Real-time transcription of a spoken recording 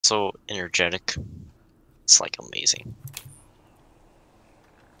so energetic. It's like amazing.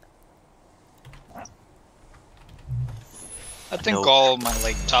 I think all my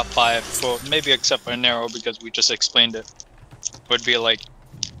like top 5, well, maybe except for Nero because we just explained it, would be like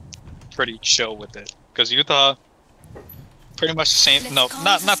pretty chill with it. Because Utah, pretty much the same. No,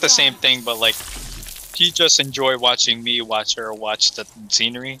 not the same thing, but like you just enjoy watching me watch her watch the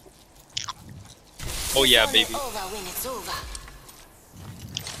scenery. Oh yeah, baby.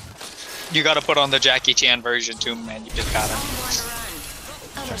 You gotta put on the Jackie Chan version too, man. You just gotta.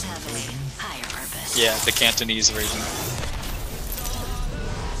 Yeah, the Cantonese version.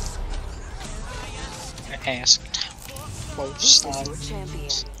 Asked both sides.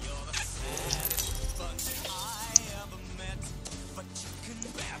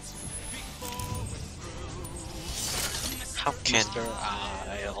 How can Mr.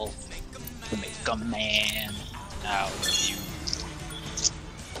 I'll make a man out of you?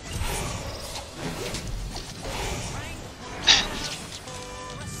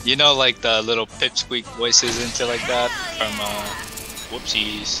 You know, like the little pipsqueak voices and shit like that from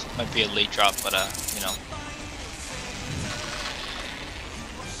whoopsies. Might be a late drop, but you know.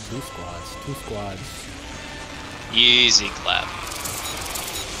 Two squads. Easy clap.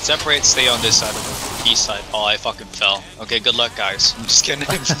 Separate, stay on this side of the east side. Oh, I fucking fell. Okay, good luck, guys. I'm just kidding.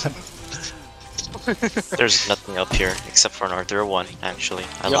 There's nothing up here except for an R301, actually.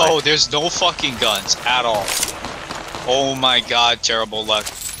 Yo, there's no fucking guns at all. Oh my god, terrible luck.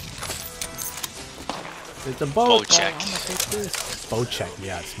 It's a boat. Boat check. Boat check,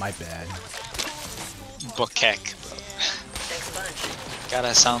 yes, my bad. Bokek, bro.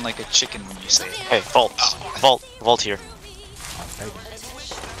 Gotta sound like a chicken when you say it. Hey, vault. Vault here. I'll take it.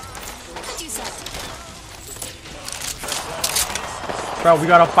 Bro, we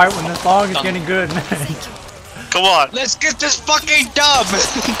gotta fight when this long. It's getting good. Come on. Let's get this fucking dub!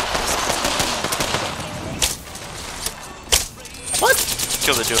 What?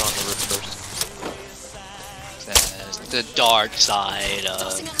 Kill the dude on the roof first. The dark side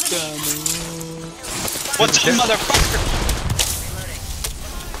of the moon. What's up, motherfucker?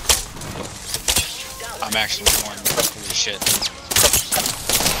 I'm actually born. Holy shit.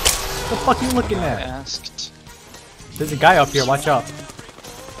 What the fuck are you looking at? Asked. There's a guy up here, watch out.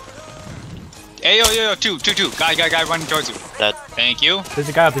 Hey, yo, two. Guy running towards you. Dead. Thank you. There's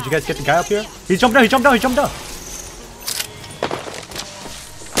a guy up. Did you guys get the guy up here? He jumped down.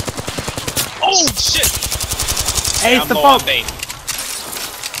 Oh, shit! Hey, it's the boat! Bait.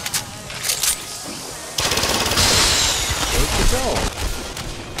 Where'd you go?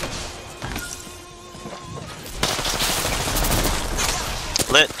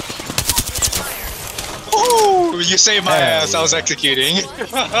 Lit. Ooh, you saved my Hell ass. I was yeah. executing.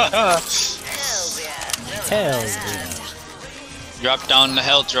 Hell yeah. Drop down the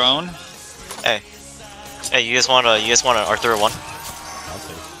hell drone. Hey, you guys want an R301? I'll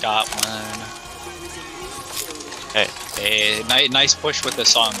take it. Got one. Hey. Hey, nice push with the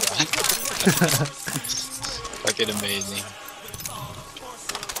song, bro. Fucking amazing.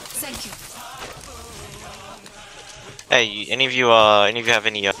 Thank you. Hey, any of you have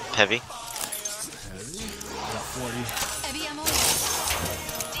any heavy? Got 40. Heavy ammo.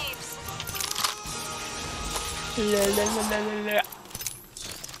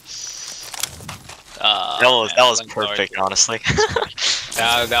 That was perfect, honestly.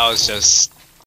 That was just